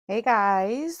Hey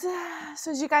guys,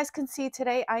 so as you guys can see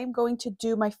today, I am going to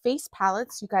do my face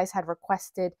palettes. You guys had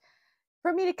requested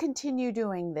for me to continue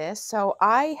doing this. So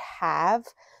I have,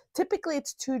 typically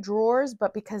it's 2 drawers,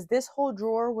 but because this whole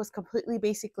drawer was completely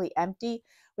basically empty,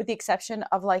 with the exception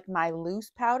of like my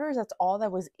loose powders, that's all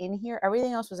that was in here.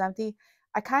 Everything else was empty.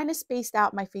 I kind of spaced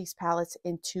out my face palettes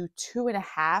into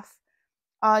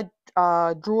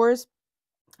 2.5 drawers.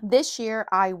 This year,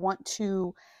 I want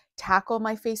to tackle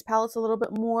my face palettes a little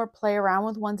bit more, play around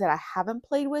with ones that I haven't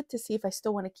played with to see if I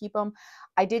still want to keep them.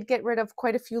 I did get rid of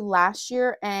quite a few last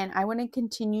year, and I want to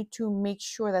continue to make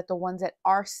sure that the ones that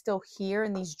are still here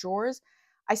in these drawers,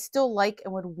 I still like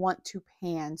and would want to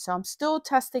pan. So I'm still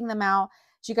testing them out.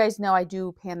 As you guys know, I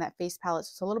do pan that face palette,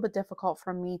 so it's a little bit difficult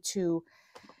for me to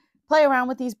play around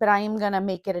with these, but I am going to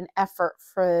make it an effort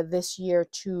for this year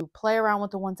to play around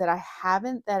with the ones that I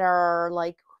haven't, that are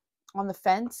like on the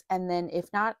fence, and then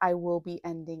if not, I will be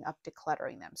ending up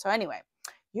decluttering them. So anyway,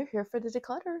 you're here for the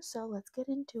declutter, so let's get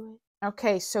into it.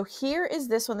 Okay, so here is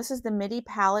this one. This is the Midi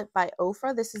palette by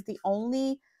Ofra. This is the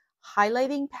only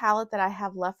highlighting palette that I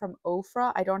have left from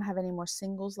Ofra. I don't have any more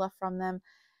singles left from them.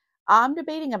 I'm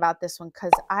debating about this one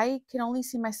because I can only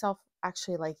see myself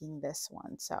actually liking this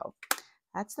one. So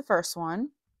that's the first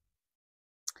one.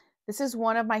 This is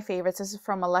one of my favorites. This is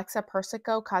from Alexa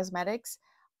Persico Cosmetics.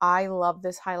 I love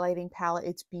this highlighting palette.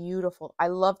 It's beautiful. I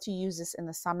love to use this in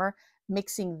the summer,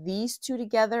 mixing these two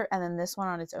together and then this one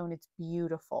on its own. It's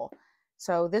beautiful.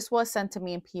 So this was sent to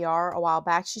me in PR a while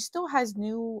back. She still has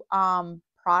new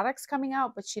products coming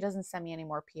out, but she doesn't send me any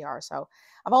more PR. So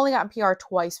I've only gotten PR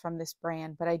twice from this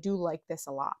brand, but I do like this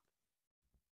a lot.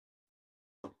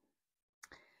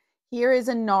 Here is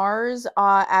a NARS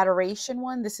Adoration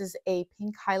one. This is a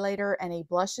pink highlighter and a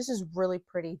blush. This is really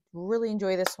pretty. Really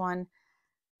enjoy this one.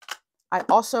 I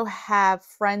also have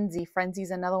Frenzy. Frenzy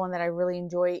is another one that I really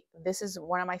enjoy. This is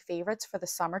one of my favorites for the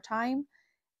summertime.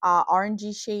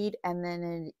 Orangey shade and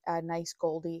then a nice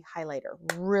goldy highlighter.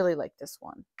 Really like this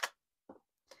one.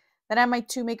 Then I have my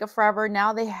 2 Makeup Forever.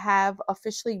 Now they have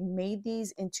officially made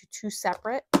these into 2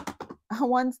 separate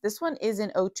ones. This one is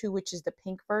in 02, which is the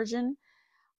pink version.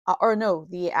 Or no,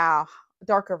 the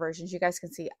darker versions. You guys can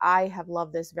see I have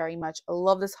loved this very much. I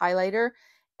love this highlighter.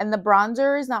 And the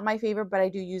bronzer is not my favorite, but I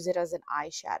do use it as an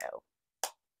eyeshadow.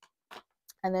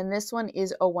 And then this one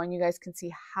is 01. You guys can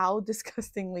see how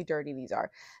disgustingly dirty these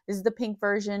are. This is the pink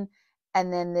version.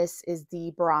 And then this is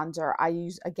the bronzer. I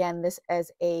use, again, this as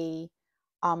an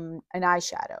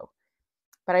eyeshadow.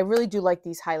 But I really do like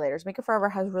these highlighters. Makeup Forever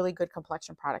has really good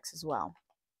complexion products as well.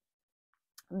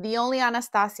 The only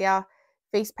Anastasia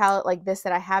face palette like this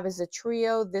that I have is a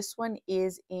trio. This one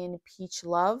is in Peach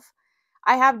Love.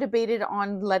 I have debated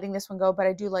on letting this one go, but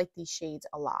I do like these shades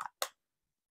a lot.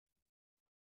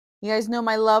 You guys know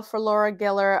my love for Laura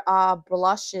Geller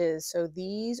blushes. So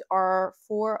these are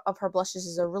 4 of her blushes. This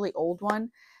is a really old one.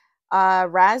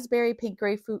 Raspberry, Pink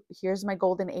Grapefruit. Here's my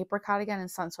Golden Apricot again, and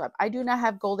Sunswept. I do not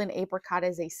have Golden Apricot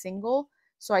as a single,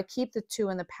 so I keep the 2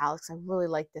 in the palette because I really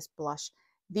like this blush.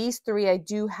 These 3 I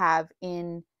do have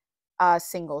in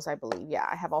singles, I believe. Yeah,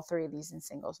 I have all 3 of these in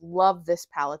singles. Love this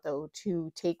palette though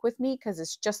to take with me because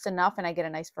it's just enough and I get a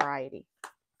nice variety.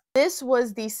 This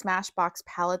was the Smashbox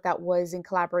palette that was in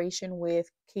collaboration with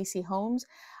Casey Holmes.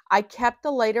 I kept the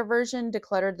lighter version,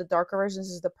 decluttered the darker version. This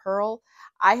is the Pearl.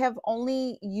 I have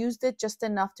only used it just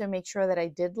enough to make sure that I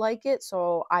did like it,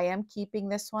 so I am keeping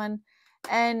this one.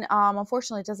 And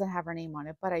unfortunately, it doesn't have her name on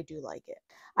it, but I do like it.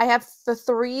 I have the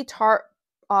 3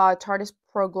 Tarteist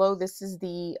Pro Glow. This is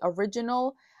the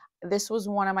original. This was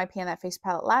one of my Pan That Face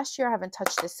palette last year. I haven't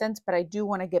touched this since, but I do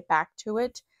want to get back to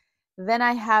it. Then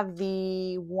I have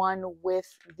the one with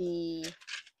the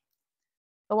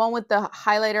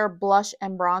highlighter, blush,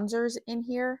 and bronzers in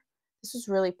here. This is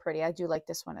really pretty. I do like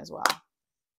this one as well.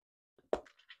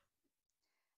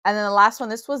 And then the last one,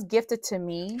 this was gifted to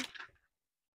me.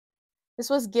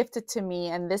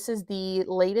 And this is the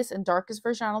latest and darkest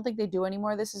version. I don't think they do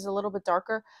anymore. This is a little bit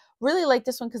darker. Really like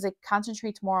this one because it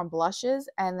concentrates more on blushes,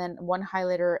 and then one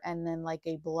highlighter and then like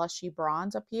a blushy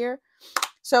bronze up here.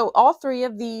 So all 3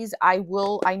 of these, I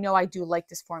know I do like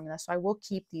this formula, so I will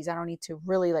keep these. I don't need to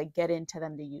really like get into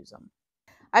them to use them.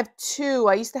 I have 2.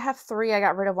 I used to have 3. I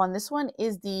got rid of one. This one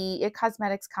is the IT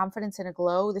Cosmetics Confidence in a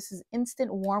Glow. This is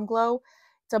Instant Warm Glow.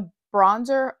 It's a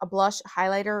bronzer, a blush,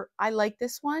 highlighter. I like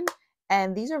this one.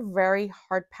 And these are very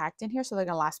hard packed in here, so they're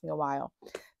going to last me a while.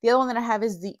 The other one that I have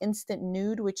is the Instant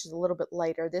Nude, which is a little bit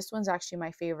lighter. This one's actually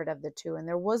my favorite of the 2. And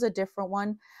there was a different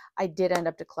one. I did end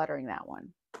up decluttering that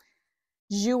one.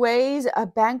 Jouer's A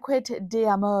Banquet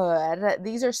d'Amour.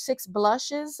 These are 6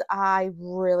 blushes. I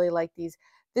really like these.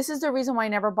 This is the reason why I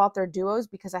never bought their duos,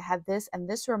 because I had this, and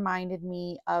this reminded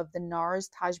me of the NARS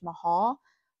Taj Mahal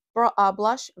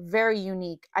blush. Very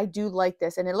unique. I do like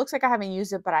this, and it looks like I haven't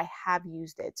used it, but I have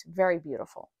used it. It's very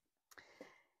beautiful.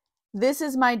 This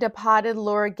is my Depotted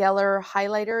Laura Geller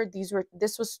highlighter.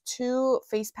 This was 2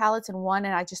 face palettes in one,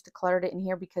 and I just decluttered it in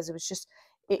here because it was just,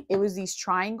 it was these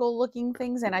triangle looking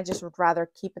things, and I just would rather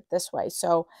keep it this way.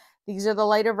 So these are the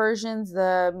lighter versions,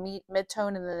 the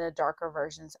mid-tone, and then the darker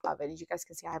versions of it. As you guys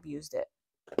can see, I have used it.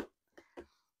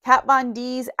 Kat Von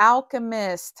D's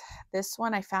Alchemist. This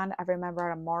one I found, I remember,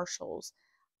 out of Marshall's.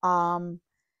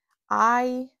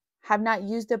 I have not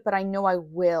used it, but I know I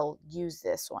will use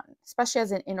this one, especially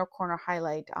as an inner corner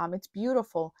highlight. It's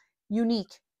beautiful,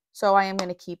 unique. So I am going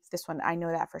to keep this one. I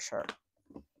know that for sure.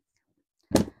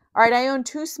 All right, I own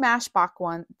 2 Smashbox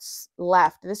ones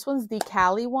left. This one's the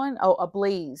Cali one. Oh,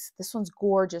 Ablaze. This one's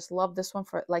gorgeous. Love this one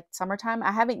for like summertime.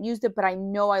 I haven't used it, but I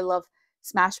know I love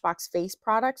Smashbox face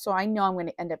products, so I know I'm going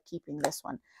to end up keeping this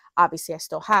one. Obviously, I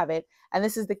still have it. And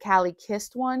this is the Cali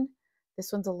Kissed one.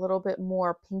 This one's a little bit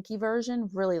more pinky version.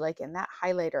 Really like it. And that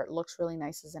highlighter, it looks really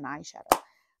nice as an eyeshadow.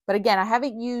 But again, I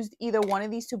haven't used either one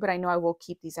of these 2, but I know I will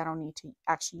keep these. I don't need to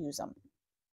actually use them.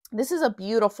 This is a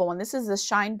beautiful one. This is the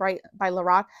Shine Bright by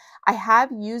Lorac. I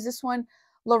have used this one.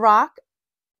 Lorac,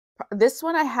 this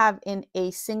one I have in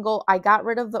a single. I got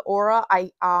rid of the Aura.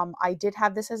 I did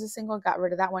have this as a single. Got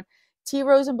rid of that one. Tea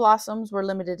Rose and Blossoms were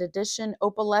limited edition.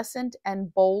 Opalescent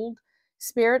and Bold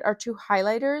Spirit are 2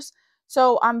 highlighters.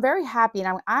 So I'm very happy, and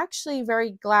I'm actually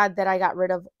very glad that I got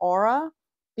rid of Aura,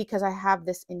 because I have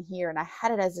this in here, and I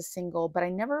had it as a single, but I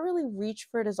never really reached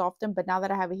for it as often. But now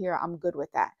that I have it here, I'm good with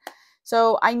that.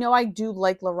 So I know I do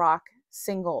like Lorac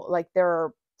single, like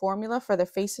their formula for their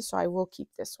faces, so I will keep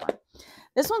this one.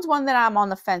 This one's one that I'm on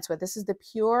the fence with. This is the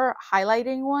Pure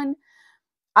highlighting one.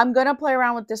 I'm going to play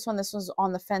around with this one. This one's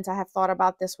on the fence. I have thought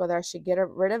about this, whether I should get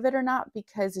rid of it or not,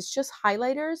 because it's just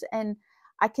highlighters, and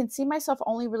I can see myself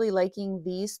only really liking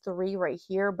these 3 right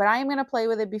here, but I am going to play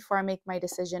with it before I make my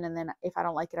decision, and then if I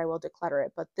don't like it, I will declutter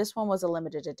it. But this one was a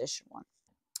limited edition one.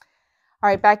 All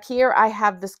right, back here, I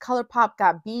have this Colourpop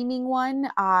Got Beaming one.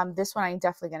 This one I'm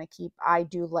definitely going to keep. I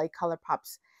do like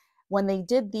Colourpops. When they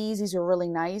did these are really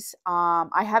nice.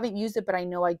 I haven't used it, but I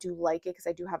know I do like it because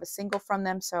I do have a single from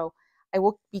them, so I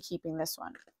will be keeping this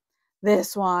one.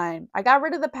 This one. I got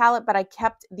rid of the palette, but I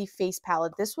kept the face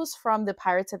palette. This was from the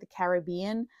Pirates of the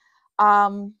Caribbean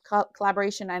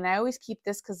collaboration, and I always keep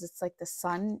this because it's like the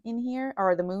sun in here,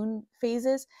 or the moon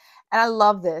phases, and I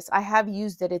love this. I have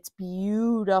used it. It's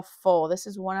beautiful. This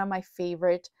is one of my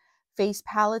favorite face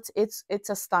palettes. It's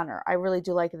a stunner. I really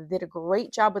do like it. They did a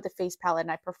great job with the face palette,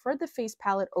 and I preferred the face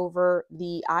palette over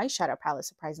the eyeshadow palette,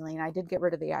 surprisingly, and I did get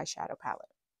rid of the eyeshadow palette.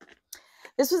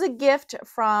 This was a gift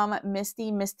from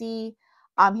Misty. Misty,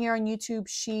 here on YouTube,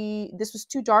 this was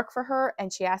too dark for her,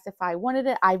 and she asked if I wanted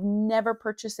it. I've never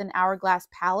purchased an Hourglass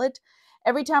palette.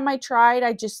 Every time I tried,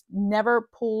 I just never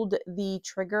pulled the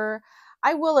trigger.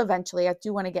 I will eventually. I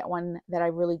do want to get one that I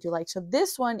really do like. So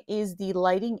this one is the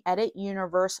Lighting Edit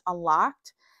Universe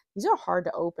Unlocked. These are hard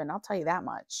to open, I'll tell you that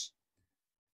much.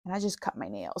 And I just cut my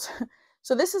nails.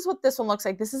 So this is what this one looks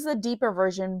like. This is a deeper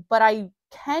version, but I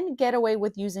can get away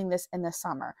with using this in the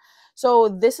summer. So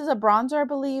this is a bronzer, I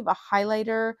believe, a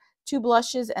highlighter, 2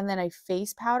 blushes, and then a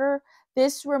face powder.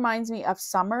 This reminds me of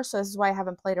summer, so this is why I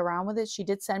haven't played around with it. She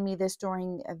did send me this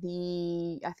during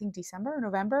I think December or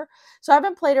November. So I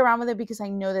haven't played around with it because I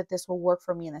know that this will work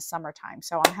for me in the summertime.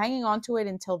 So I'm hanging on to it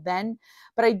until then,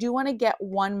 but I do want to get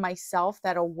one myself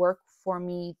that'll work for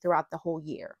me throughout the whole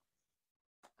year.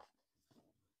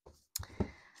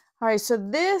 All right, so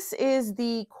this is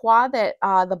the quad that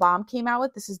the Balm came out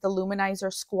with. This is the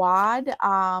Luminizer Squad.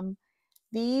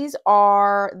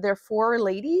 They're 4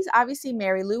 ladies. Obviously,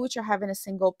 Mary Lou, which are having a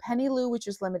single. Penny Lou, which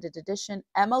is limited edition.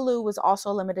 Emma Lou was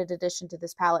also limited edition to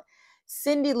this palette.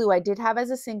 Cindy Lou, I did have as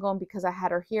a single, and because I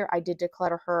had her here, I did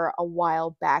declutter her a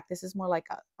while back. This is more like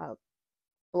a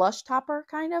blush topper,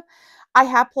 kind of. I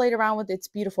have played around with it. It's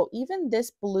beautiful. Even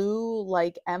this blue,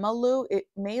 like Emma Lou, it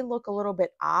may look a little bit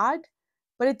odd,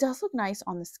 but it does look nice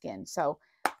on the skin. So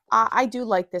I do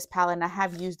like this palette, and I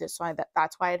have used it, so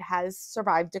that's why it has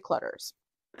survived declutters.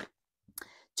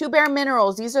 2 Bare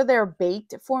Minerals. These are their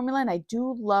baked formula, and I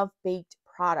do love baked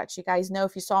products. You guys know,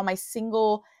 if you saw my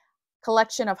single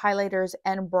collection of highlighters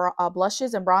and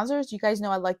blushes and bronzers, you guys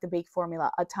know I like the baked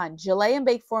formula a ton. Gelée and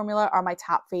baked formula are my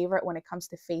top favorite when it comes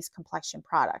to face complexion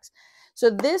products.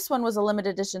 So this one was a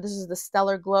limited edition. This is the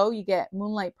Stellar Glow. You get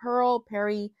Moonlight Pearl,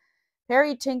 Perry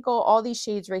Tinkle, all these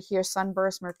shades right here,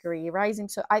 Sunburst, Mercury Rising.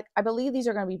 So I believe these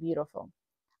are going to be beautiful.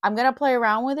 I'm going to play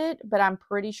around with it, but I'm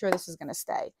pretty sure this is going to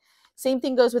stay. Same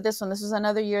thing goes with this one. This was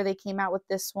another year they came out with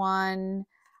this one.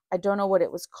 I don't know what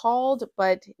it was called,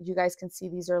 but you guys can see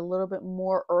these are a little bit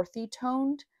more earthy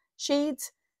toned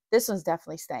shades. This one's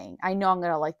definitely staying. I know I'm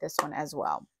going to like this one as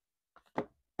well.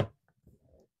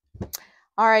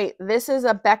 All right, this is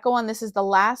a Becca one. This is the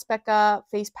last Becca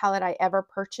face palette I ever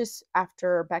purchased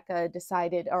after Becca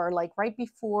decided, or like right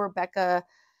before Becca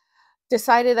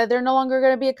decided that they're no longer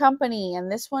going to be a company. And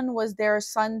this one was their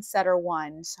Sunsetter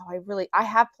one. So I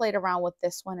have played around with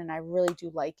this one and I really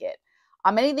do like it.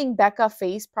 Anything Becca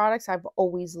face products I've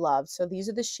always loved. So these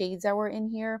are the shades that were in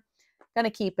here.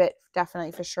 Gonna keep it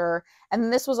definitely for sure. And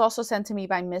then this was also sent to me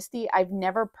by Misty. I've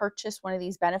never purchased one of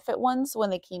these Benefit ones when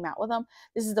they came out with them.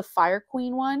 This is the Fire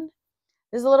Queen one.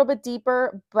 This is a little bit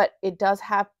deeper, but it does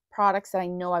have products that I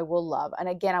know I will love. And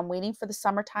again, I'm waiting for the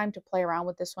summertime to play around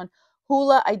with this one.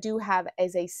 Hoola, I do have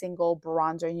as a single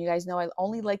bronzer. And you guys know I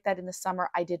only like that in the summer.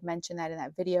 I did mention that in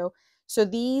that video. So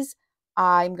these,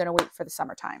 I'm going to wait for the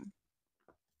summertime.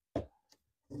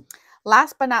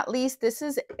 Last but not least, this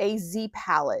is a Z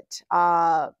palette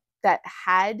that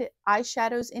had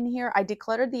eyeshadows in here. I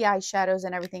decluttered the eyeshadows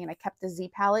and everything, and I kept the Z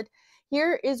palette.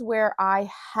 Here is where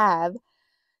I have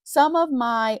some of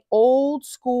my old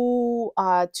school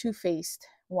Too Faced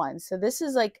ones. So this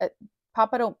is like a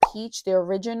Papa Don't Peach, the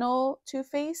original Too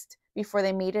Faced, before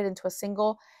they made it into a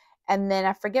single. And then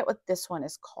I forget what this one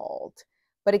is called,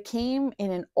 but it came in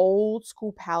an old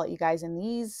school palette, you guys, and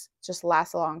these just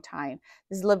last a long time.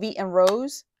 This is La Vie en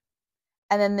Rose.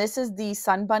 And then this is the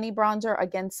Sun Bunny bronzer.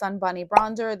 Again, Sun Bunny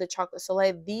bronzer, the Chocolate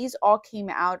Soleil. These all came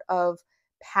out of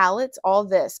palettes. All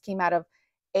this came out of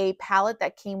a palette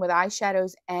that came with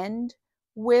eyeshadows and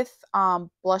with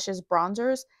blushes,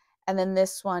 bronzers. And then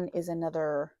this one is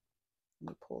another,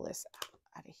 let me pull this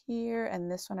out of here.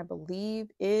 And this one I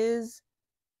believe is,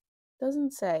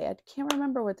 doesn't say, I can't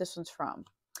remember what this one's from.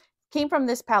 Came from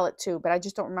this palette too, but I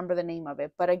just don't remember the name of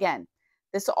it. But again,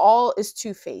 this all is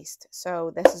Too Faced.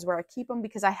 So this is where I keep them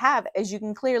because I have, as you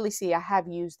can clearly see, I have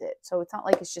used it. So it's not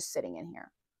like it's just sitting in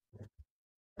here.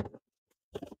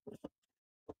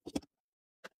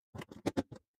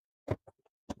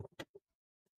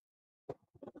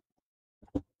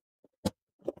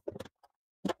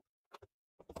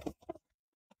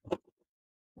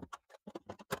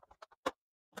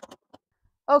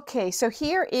 Okay, so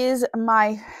here is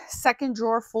my second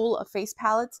drawer full of face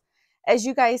palettes. As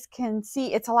you guys can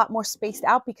see, it's a lot more spaced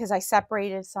out because I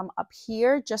separated some up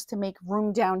here just to make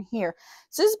room down here.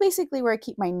 So this is basically where I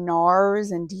keep my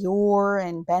NARS and Dior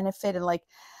and Benefit and like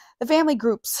the family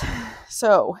groups.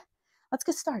 So let's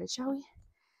get started, shall we?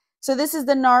 So this is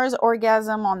the NARS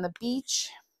Orgasm on the Beach.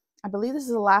 I believe this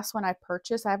is the last one I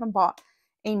purchased. I haven't bought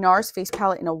a NARS face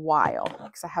palette in a while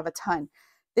because I have a ton.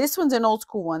 This one's an old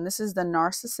school one. This is the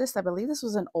Narcissist. I believe this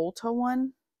was an Ulta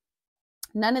one.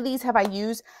 None of these have I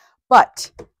used,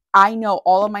 but I know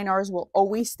all of my NARS will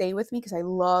always stay with me because I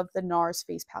love the NARS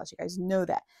face palettes. You guys know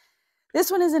that.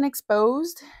 This one is an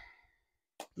Exposed.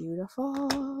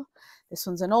 Beautiful. This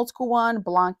one's an old school one.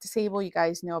 Blanc de Sable. You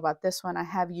guys know about this one. I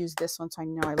have used this one, so I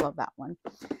know I love that one.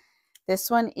 This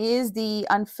one is the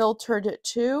Unfiltered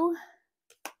 2.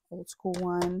 Old school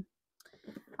one.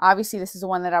 Obviously, this is the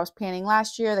one that I was panning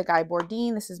last year, the Guy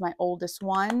Bourdin. This is my oldest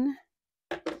one.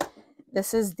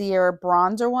 This is their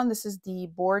bronzer one. This is the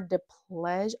Bord de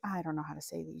Plage. I don't know how to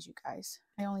say these, you guys.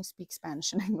 I only speak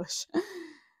Spanish and English.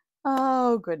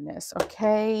 Oh, goodness.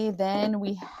 Okay, then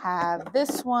we have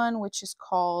this one, which is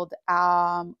called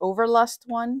Overlust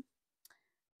one.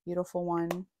 Beautiful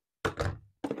one.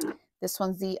 This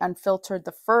one's the Unfiltered,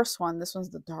 the first one. This one's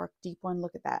the dark, deep one.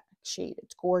 Look at that shade.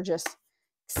 It's gorgeous.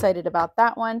 Excited about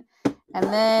that one. And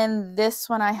then this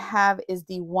one I have is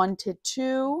the Wanted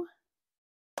 2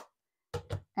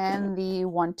 and the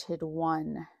Wanted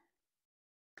 1,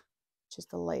 which is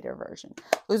the lighter version.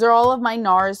 Those are all of my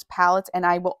NARS palettes, and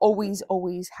I will always,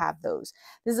 always have those.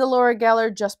 This is a Laura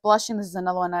Geller Just Blushing. This is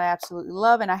another one that I absolutely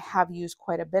love, and I have used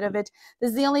quite a bit of it. This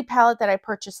is the only palette that I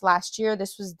purchased last year.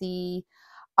 This was the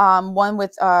one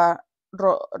with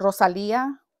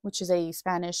Rosalia, which is a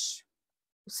Spanish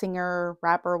singer,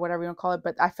 rapper, whatever you want to call it,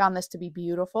 but I found this to be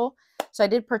beautiful. So I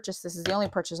did purchase this. This is the only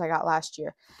purchase I got last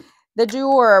year. The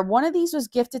Dior, one of these was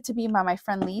gifted to me by my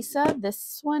friend Lisa.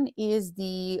 This one is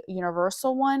the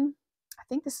Universal one. I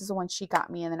think this is the one she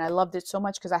got me, and then I loved it so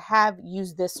much because I have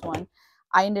used this one.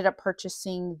 I ended up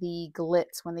purchasing the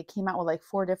Glitz when they came out with like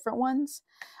 4 different ones.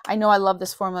 I know I love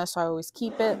this formula, so I always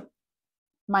keep it.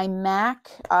 My MAC,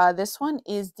 this one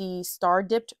is the Star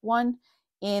Dipped one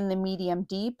in the medium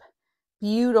deep.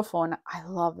 Beautiful, and I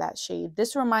love that shade.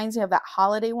 This reminds me of that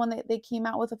holiday one that they came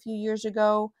out with a few years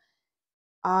ago.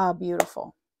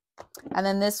 Beautiful. And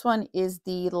then this one is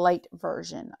the light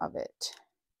version of it,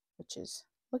 which is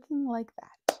looking like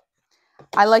that.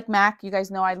 I like MAC. You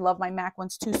guys know I love my MAC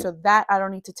ones too. So that I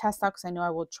don't need to test out because I know I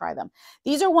will try them.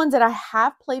 These are ones that I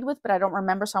have played with, but I don't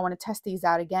remember. So I want to test these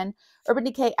out again. Urban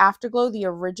Decay Afterglow, the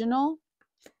original.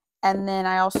 And then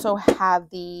I also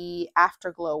have the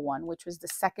Afterglow one, which was the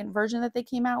second version that they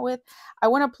came out with. I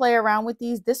want to play around with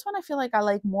these. This one I feel like I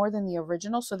like more than the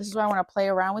original. So this is why I want to play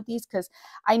around with these because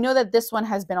I know that this one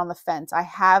has been on the fence. I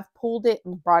have pulled it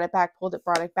and brought it back, pulled it,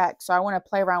 brought it back. So I want to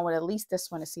play around with at least this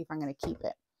one to see if I'm going to keep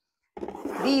it.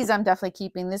 These I'm definitely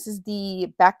keeping. This is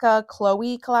the Becca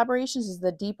Chloe collaboration. This is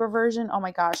the deeper version. Oh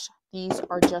my gosh, these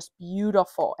are just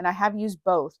beautiful. And I have used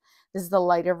both. This is the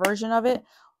lighter version of it.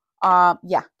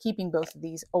 Yeah, keeping both of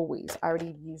these always. I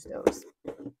already used those.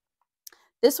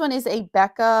 This one is a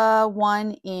Becca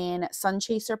one in Sun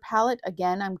Chaser palette.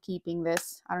 Again, I'm keeping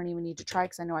this. I don't even need to try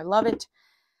because I know I love it.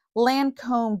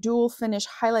 Lancome Dual Finish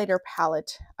Highlighter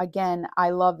Palette. Again, I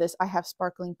love this. I have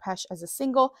Sparkling Pesh as a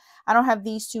single. I don't have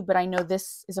these two, but I know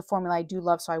this is a formula I do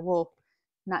love, so I will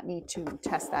not need to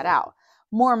test that out.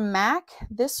 More MAC.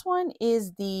 This one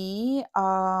is the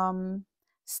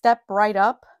Step Right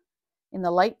Up in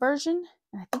the light version.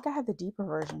 And I think I have the deeper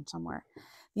version somewhere.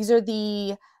 These are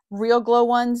the Real Glow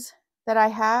ones that I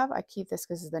have. I keep this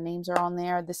because the names are on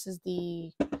there. This is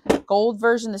the gold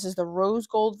version. This is the rose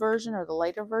gold version or the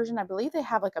lighter version. I believe they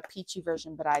have like a peachy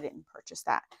version, but I didn't purchase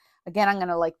that. Again, I'm going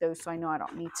to like those, so I know I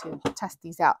don't need to test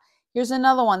these out. Here's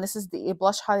another one. This is the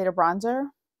Blush Highlighter Bronzer.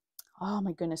 Oh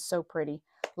my goodness, so pretty.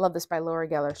 Love this by Laura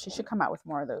Geller. She should come out with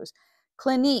more of those.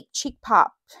 Clinique Cheek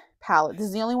Pop palette. This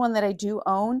is the only one that I do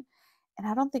own, and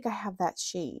I don't think I have that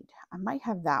shade. I might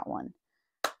have that one,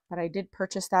 but I did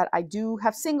purchase that. I do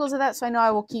have singles of that, so I know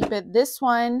I will keep it. This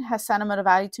one has sentimental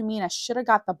value to me, and I should have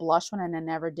got the blush one, and I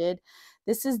never did.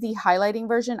 This is the highlighting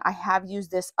version. I have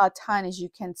used this a ton. As you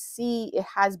can see, it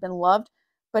has been loved,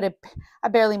 but I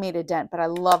barely made a dent, but I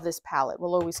love this palette.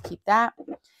 We'll always keep that.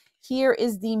 Here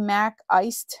is the MAC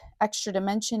Iced Extra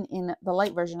Dimension in the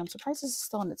light version. I'm surprised this is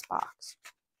still in its box.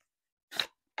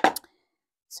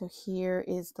 So here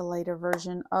is the lighter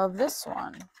version of this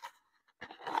one.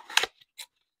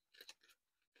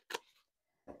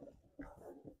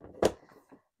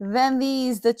 Then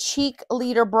the Cheek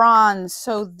Leader Bronze.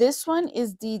 So this one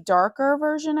is the darker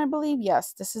version, I believe.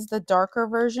 Yes, this is the darker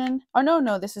version. Oh,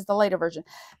 no, this is the lighter version.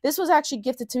 This was actually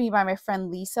gifted to me by my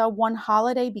friend Lisa one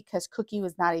holiday because Cookie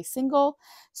was not a single.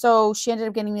 So she ended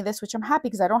up getting me this, which I'm happy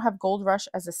because I don't have Gold Rush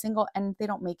as a single, and they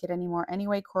don't make it anymore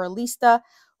anyway. Coralista,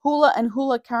 Hula, and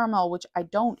Hula Caramel, which I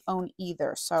don't own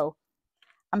either. So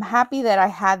I'm happy that I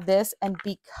had this, and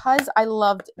because I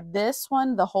loved this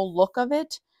one, the whole look of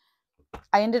it,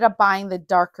 I ended up buying the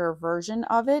darker version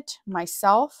of it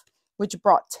myself, which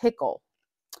brought Tickle.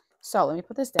 So let me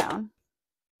put this down.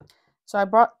 So I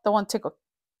brought the one Tickle.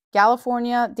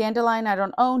 California, Dandelion, I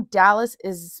don't own. Dallas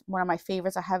is one of my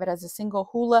favorites. I have it as a single.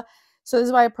 Hula. So this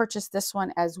is why I purchased this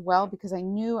one as well, because I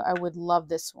knew I would love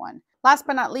this one. Last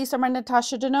but not least are my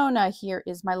Natasha Denona. Here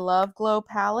is my Love Glow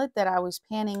palette that I was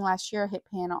panning last year. I hit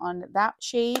pan on that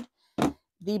shade.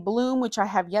 The Bloom, which I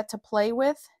have yet to play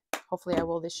with. Hopefully I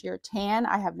will this year. Tan,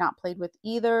 I have not played with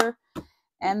either.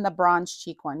 And the Bronze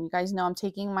Cheek one. You guys know I'm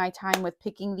taking my time with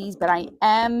picking these, but I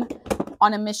am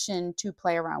on a mission to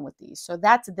play around with these. So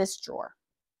that's this drawer.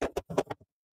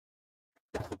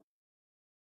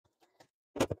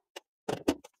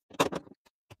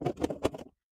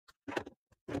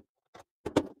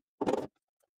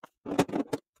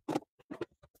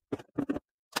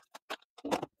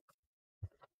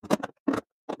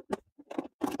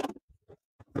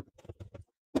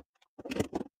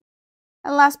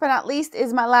 And last but not least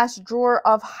is my last drawer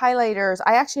of highlighters.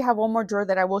 I actually have one more drawer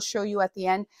that I will show you at the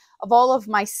end of all of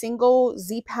my single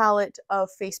Z palette of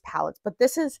face palettes. But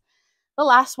this is the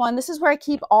last one. This is where I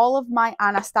keep all of my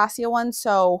Anastasia ones.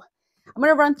 So I'm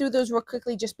going to run through those real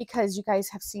quickly just because you guys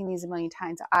have seen these a million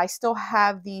times. I still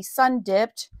have the Sun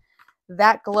Dipped,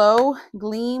 That Glow,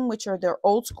 Gleam, which are their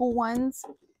old school ones.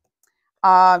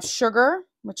 Sugar,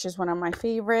 which is one of my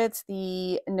favorites.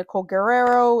 The Nicole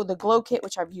Guerrero, the Glow Kit,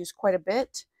 which I've used quite a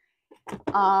bit.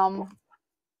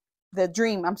 The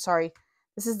Dream, I'm sorry.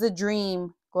 This is the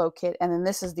Dream Glow Kit, and then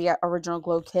this is the original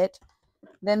Glow Kit.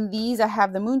 Then these, I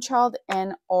have the Moonchild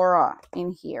and Aura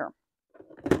in here.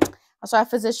 Also, I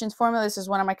have Physicians Formula. This is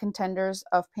one of my contenders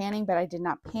of panning, but I did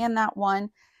not pan that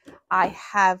one. I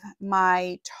have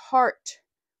my Tarte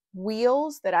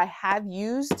Wheels that I have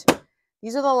used.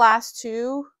 These are the last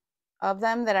two of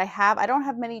them that I have. I don't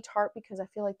have many Tarte because I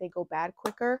feel like they go bad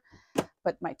quicker,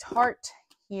 but my Tarte,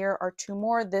 here are two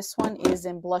more. This one is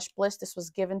in Blush Bliss. This was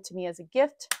given to me as a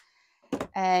gift.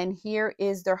 And here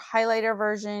is their highlighter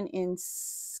version in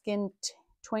Skin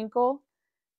Twinkle.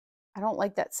 I don't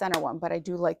like that center one, but I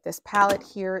do like this palette.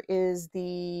 Here is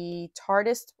the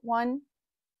Tartist one.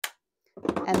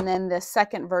 And then the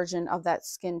second version of that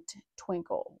Skin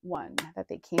Twinkle one that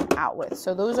they came out with.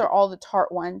 So those are all the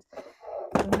Tarte ones.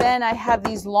 Then I have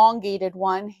these elongated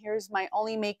one. Here's my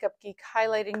Only Makeup Geek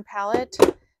highlighting palette.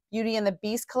 Beauty and the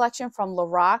Beast collection from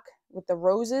Lorac with the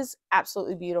roses.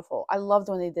 Absolutely beautiful. I loved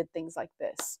when they did things like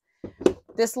this.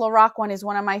 This Lorac one is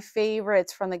one of my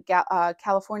favorites from the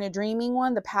California Dreaming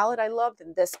one. The palette I loved,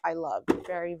 and this I loved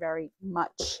very, very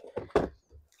much.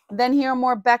 Then here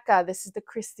more Becca. This is the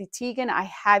Christy Teigen. I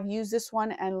have used this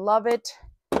one and love it.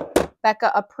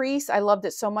 Becca Aprice. I loved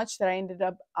it so much that I ended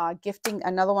up gifting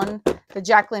another one. The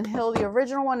Jaclyn Hill, the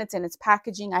original one. It's in its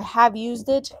packaging. I have used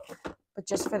it, but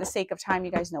just for the sake of time,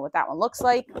 you guys know what that one looks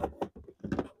like.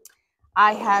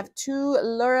 I have two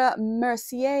Laura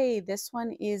Mercier. This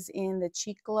one is in the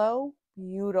Cheek Glow.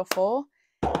 Beautiful.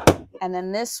 And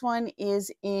then this one is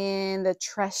in the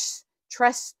Tres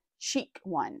Chic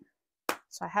one.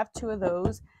 So I have two of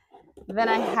those. Then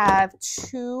I have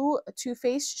two Too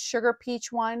Faced Sugar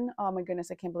Peach one. Oh my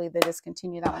goodness, I can't believe they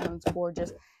discontinued that one. That one's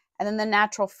gorgeous. And then the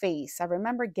Natural Face. I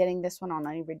remember getting this one on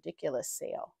a ridiculous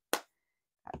sale.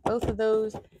 Got both of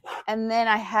those. And then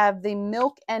I have the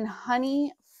Milk and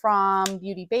Honey from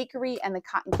Beauty Bakery and the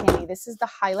Cotton Candy. This is the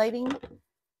highlighting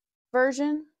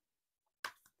version.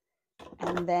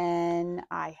 And then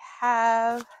I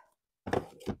have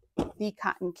the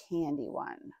Cotton Candy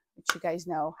one, which you guys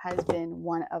know has been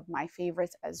one of my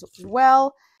favorites as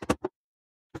well.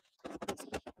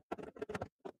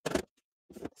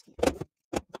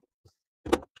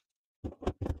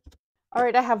 All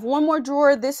right, I have one more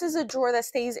drawer. This is a drawer that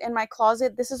stays in my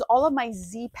closet. This is all of my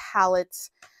Z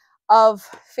palettes of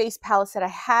face palettes that I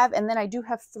have. And then I do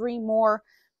have 3 more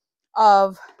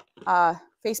of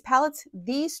face palettes.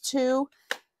 These two,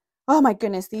 oh my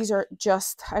goodness, these are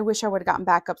just, I wish I would have gotten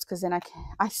backups because then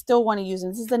I still want to use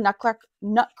them. This is the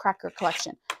Nutcracker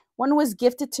collection. One was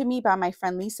gifted to me by my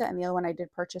friend Lisa, and the other one I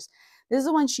did purchase. This is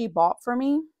the one she bought for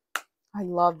me. I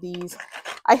love these.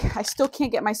 I still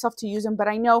can't get myself to use them, but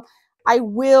I know I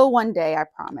will one day, I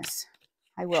promise.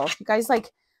 I will. You guys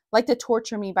like to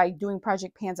torture me by doing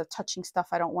project pans of touching stuff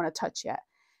I don't want to touch yet.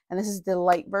 And this is the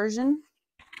light version.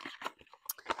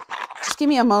 Just give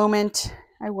me a moment.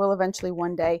 I will eventually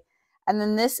one day. And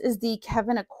then this is the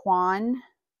Kevyn Aucoin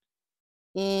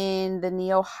in the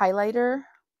Neo highlighter.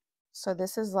 So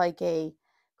this is like a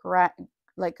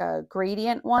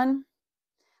gradient one.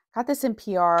 Got this in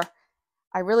PR.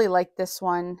 I really like this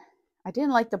one. I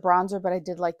didn't like the bronzer, but I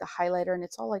did like the highlighter, and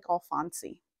it's all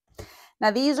fancy.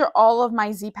 Now, these are all of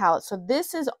my Z palettes. So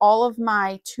this is all of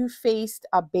my Too Faced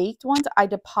baked ones. I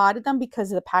depotted them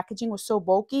because the packaging was so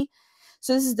bulky.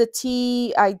 So this is the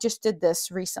tea. I just did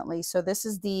this recently. So this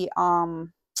is the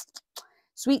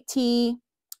Sweet Tea,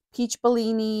 Peach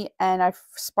Bellini, and a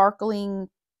Sparkling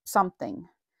something.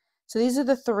 So these are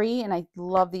the 3, and I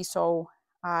love these. So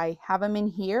I have them in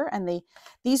here, and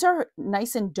these are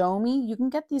nice and domey. You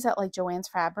can get these at like Joann's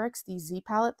Fabrics. These Z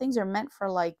palette things are meant for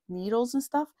like needles and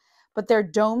stuff, but they're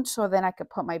domed, so then I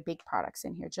could put my big products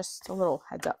in here. Just a little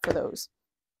heads up for those.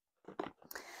 All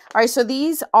right, so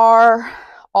these are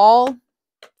all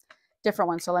different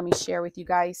ones. So let me share with you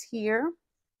guys here.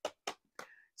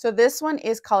 So this one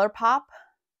is Colourpop.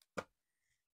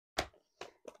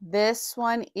 This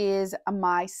one is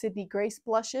my Sydney Grace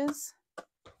blushes.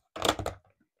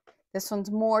 This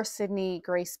one's more Sydney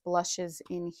Grace blushes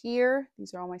in here.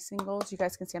 These are all my singles. You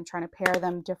guys can see I'm trying to pair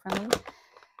them differently.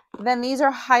 Then these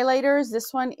are highlighters.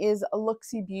 This one is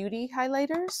Luxie Beauty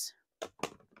highlighters.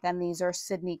 Then these are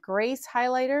Sydney Grace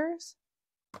highlighters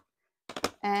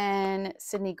and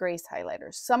Sydney Grace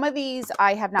highlighters. Some of these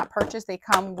I have not purchased. They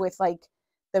come with like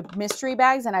the mystery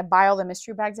bags, and I buy all the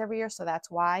mystery bags every year, so that's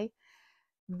why.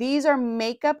 These are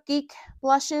Makeup Geek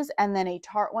blushes, and then a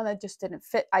Tarte one that just didn't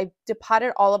fit. I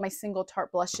depotted all of my single Tarte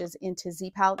blushes into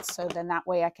Z palettes, so then that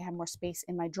way I can have more space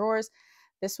in my drawers.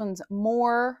 This one's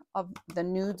more of the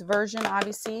nudes version,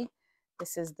 obviously.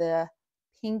 This is the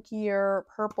pinkier,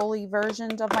 purpley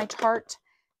versions of my Tarte,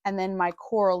 and then my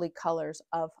corally colors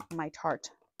of my Tarte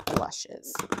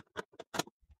blushes.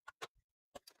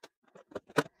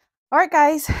 All right,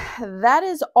 guys, that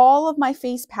is all of my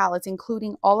face palettes,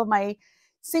 including all of my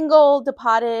single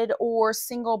depotted or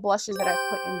single blushes that I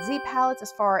put in Z palettes.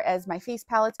 As far as my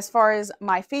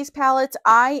face palettes,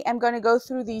 I am going to go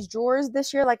through these drawers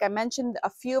this year. Like I mentioned, a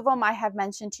few of them I have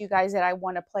mentioned to you guys that I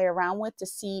want to play around with to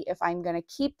see if I'm going to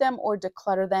keep them or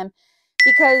declutter them,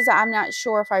 because I'm not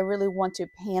sure if I really want to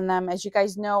pan them. As you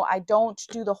guys know, I don't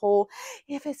do the whole,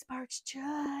 if it sparks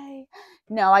joy.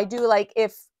 No, I do like,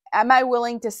 am I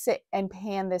willing to sit and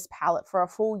pan this palette for a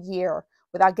full year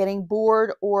without getting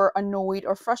bored or annoyed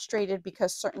or frustrated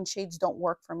because certain shades don't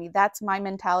work for me? That's my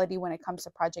mentality when it comes to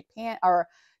project pan or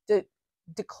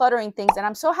decluttering things. And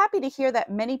I'm so happy to hear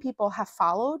that many people have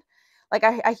followed. Like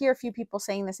I hear a few people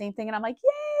saying the same thing and I'm like,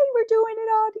 yay, we're doing it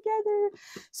all together.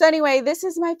 So anyway, this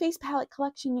is my face palette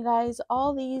collection, you guys.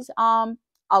 All these, a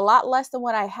lot less than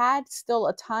what I had, still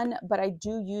a ton, but I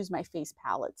do use my face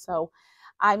palette. So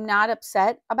I'm not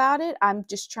upset about it. I'm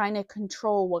just trying to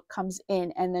control what comes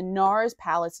in. And the NARS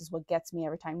palettes is what gets me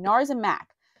every time. NARS and MAC.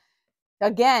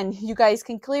 Again, you guys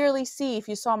can clearly see if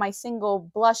you saw my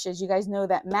single blushes, you guys know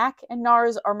that MAC and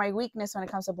NARS are my weakness when it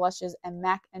comes to blushes, and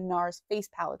MAC and NARS face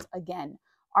palettes, again,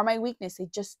 are my weakness. They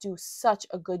just do such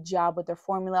a good job with their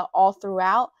formula all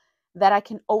throughout that I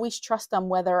can always trust them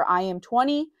whether I am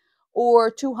 20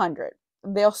 or 200.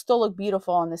 They'll still look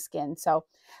beautiful on the skin. So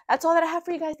that's all that I have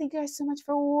for you guys. Thank you guys so much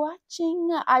for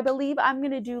watching. I believe I'm going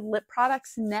to do lip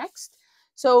products next,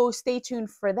 so stay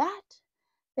tuned for that.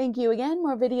 Thank you again.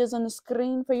 More videos on the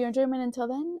screen for your enjoyment. Until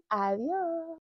then, adios.